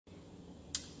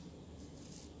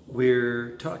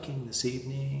We're talking this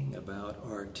evening about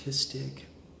artistic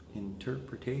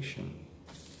interpretation.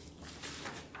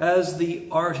 As the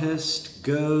artist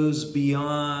goes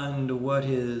beyond what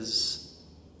is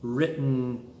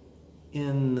written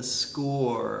in the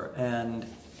score and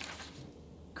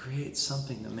creates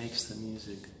something that makes the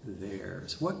music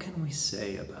theirs, what can we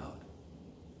say about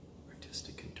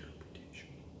artistic interpretation?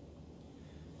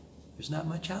 There's not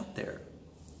much out there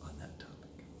on that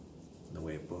topic in the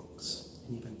way of books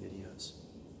and even videos.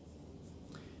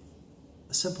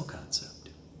 A simple concept.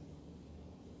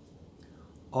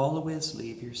 Always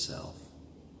leave yourself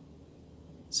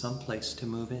some place to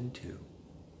move into.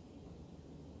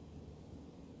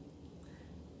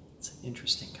 It's an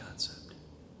interesting concept.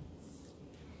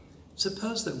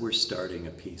 Suppose that we're starting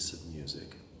a piece of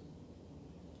music.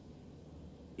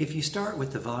 If you start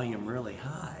with the volume really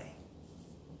high,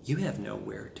 you have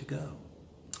nowhere to go.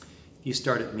 If you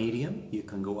start at medium, you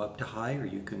can go up to high or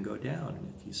you can go down.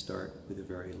 And if you start with a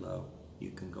very low, you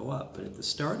can go up. But at the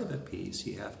start of a piece,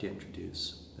 you have to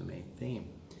introduce the main theme.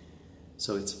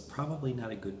 So it's probably not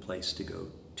a good place to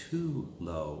go too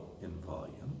low in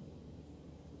volume.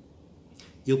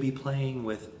 You'll be playing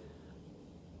with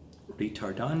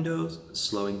ritardandos,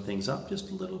 slowing things up just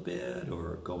a little bit,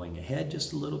 or going ahead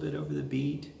just a little bit over the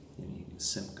beat.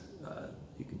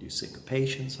 You can do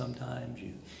syncopation sometimes.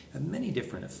 You have many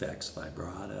different effects,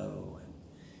 vibrato, and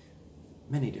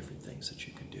many different things that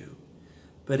you can do.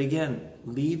 But again,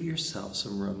 leave yourself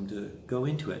some room to go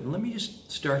into it. And let me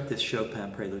just start this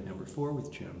Chopin Prelude No. 4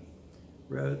 with James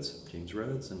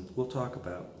Rhodes, and we'll talk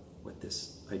about what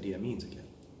this idea means again.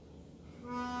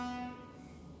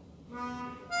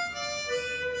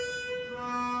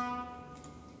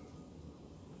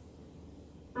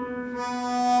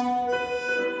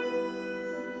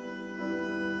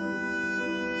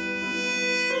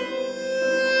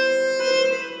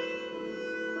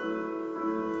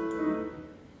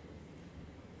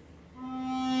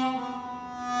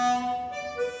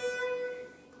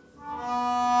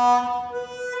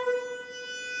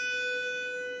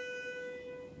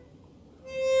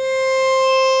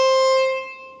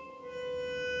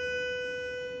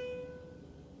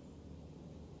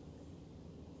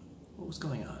 What was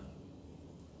going on?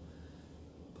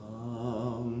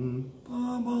 Bum,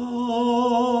 bum,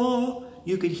 bum.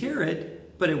 You could hear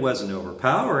it, but it wasn't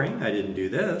overpowering. I didn't do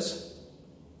this.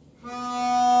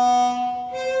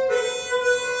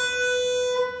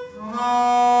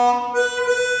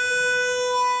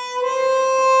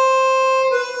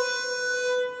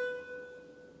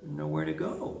 Nowhere to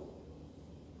go.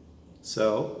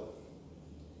 So,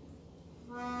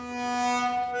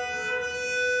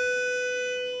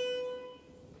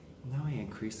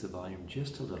 increase the volume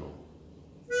just a little.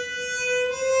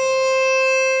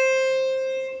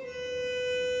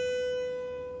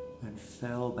 And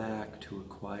fell back to a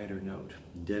quieter note.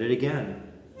 Did it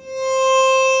again.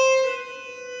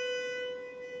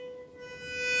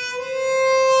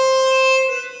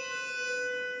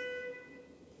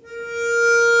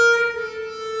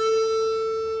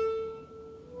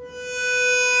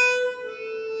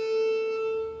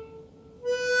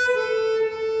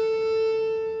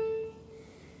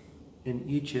 In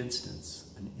each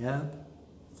instance, an ebb,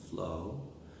 flow,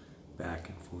 back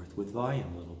and forth with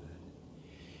volume a little bit.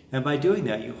 And by doing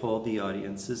that, you hold the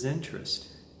audience's interest.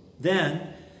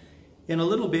 Then, in a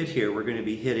little bit here, we're going to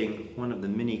be hitting one of the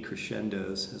mini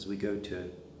crescendos as we go to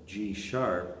G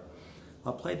sharp.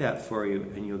 I'll play that for you,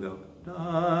 and you'll go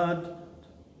da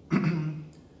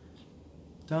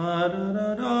da da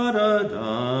da da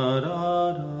da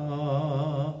da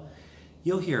da.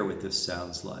 You'll hear what this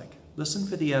sounds like. Listen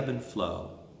for the ebb and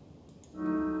flow.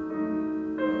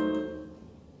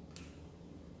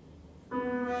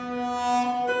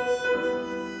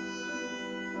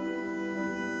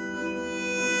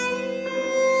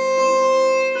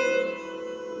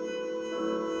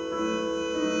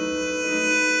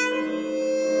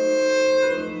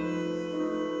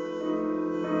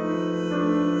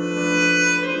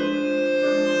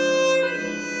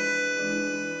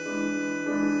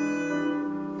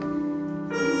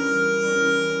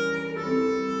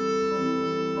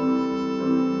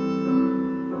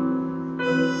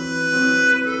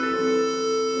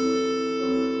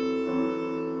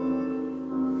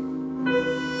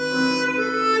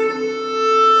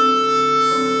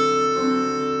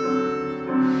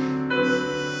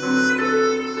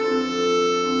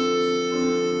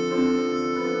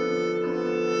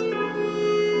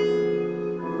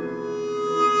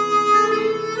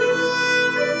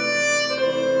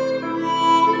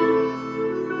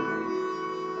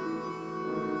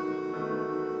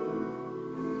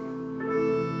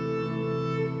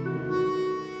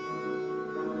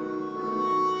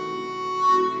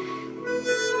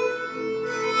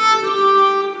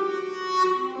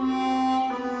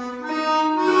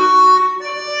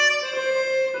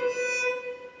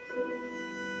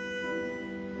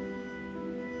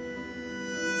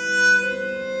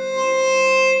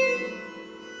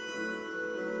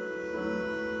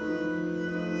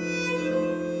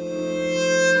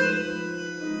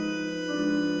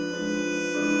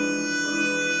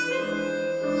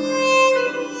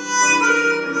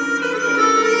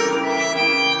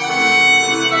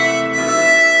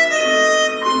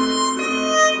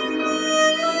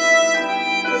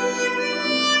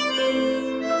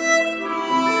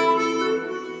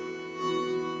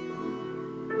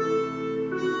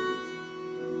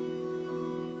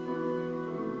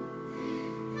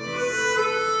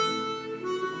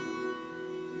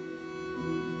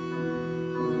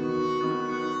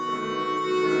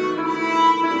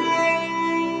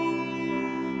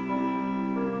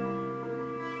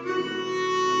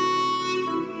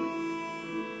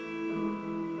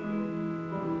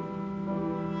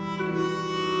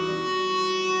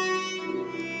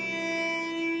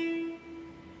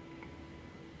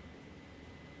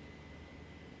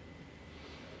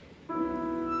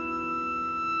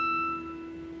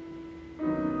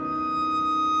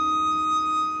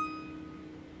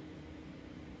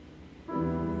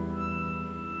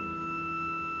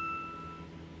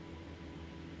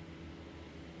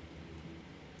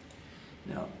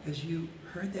 as you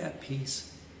heard that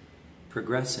piece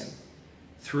progressing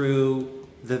through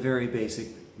the very basic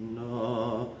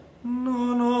na,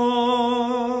 na,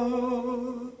 na,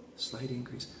 slight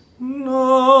increase,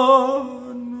 na,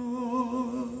 na,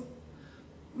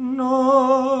 na,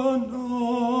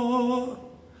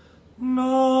 na,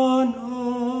 na, na,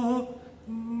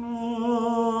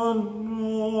 na, na.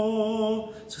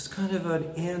 So it's kind of an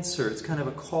answer, it's kind of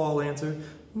a call answer.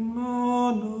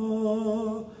 Na,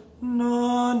 na,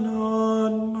 na, na,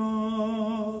 na,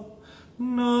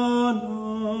 na,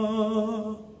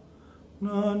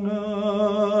 na, na,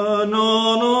 na,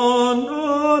 na,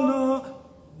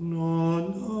 na,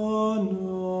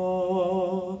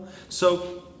 na. So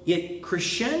it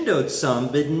crescendoed some,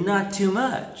 but not too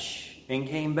much, and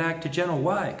came back to general.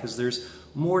 Why? Because there's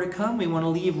more to come. We want to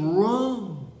leave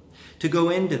room to go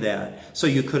into that. So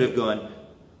you could have gone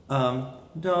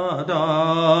da da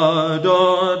da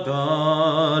da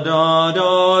da da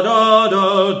da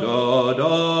da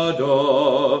da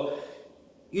da.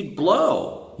 You'd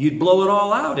blow it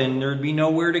all out, and there'd be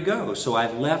nowhere to go. So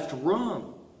I've left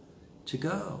room to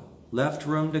go, left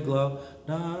room to glow,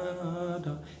 da da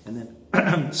da, and then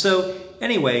so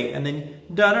anyway, and then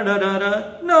da da da da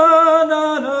da, na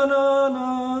na na na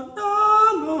na na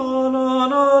na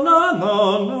na na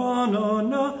na na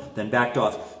na, then backed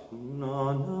off,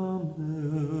 na na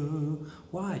na.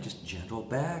 Why? Just gentle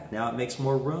back. Now it makes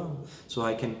more room, so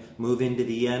I can move into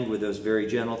the end with those very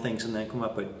gentle things, and then come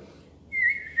up with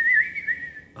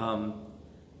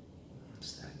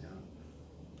what's that note?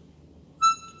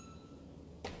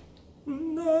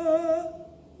 Na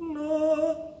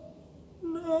na.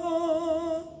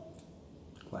 No.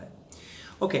 Quiet.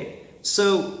 Okay,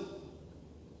 so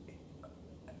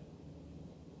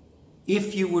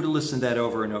if you were to listen to that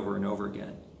over and over and over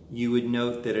again, you would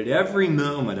note that at every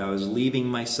moment I was leaving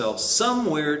myself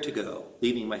somewhere to go,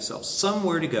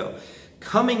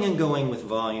 coming and going with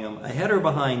volume, ahead or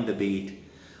behind the beat,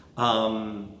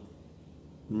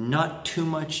 not too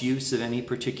much use of any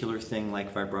particular thing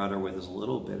like vibrato, where there's a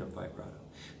little bit of vibrato,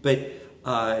 but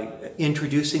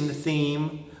introducing the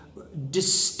theme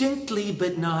distinctly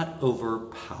but not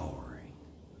overpowering.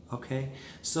 Okay,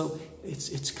 so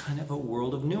it's kind of a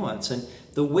world of nuance, and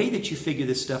the way that you figure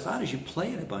this stuff out is you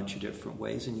play it a bunch of different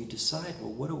ways and you decide,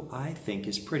 well, what do I think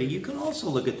is pretty? You can also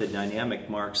look at the dynamic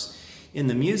marks in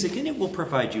the music, and it will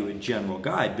provide you a general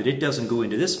guide, but it doesn't go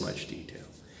into this much detail.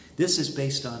 This is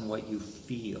based on what you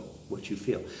feel,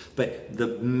 But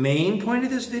the main point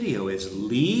of this video is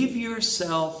leave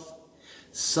yourself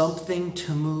something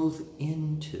to move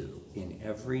into in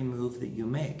every move that you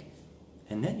make.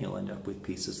 And then you'll end up with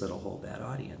pieces that'll hold that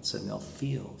audience, and they'll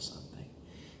feel something,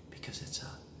 because it's a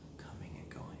coming and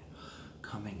going,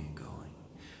 coming and going,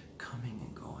 coming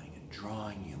and going, and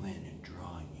drawing you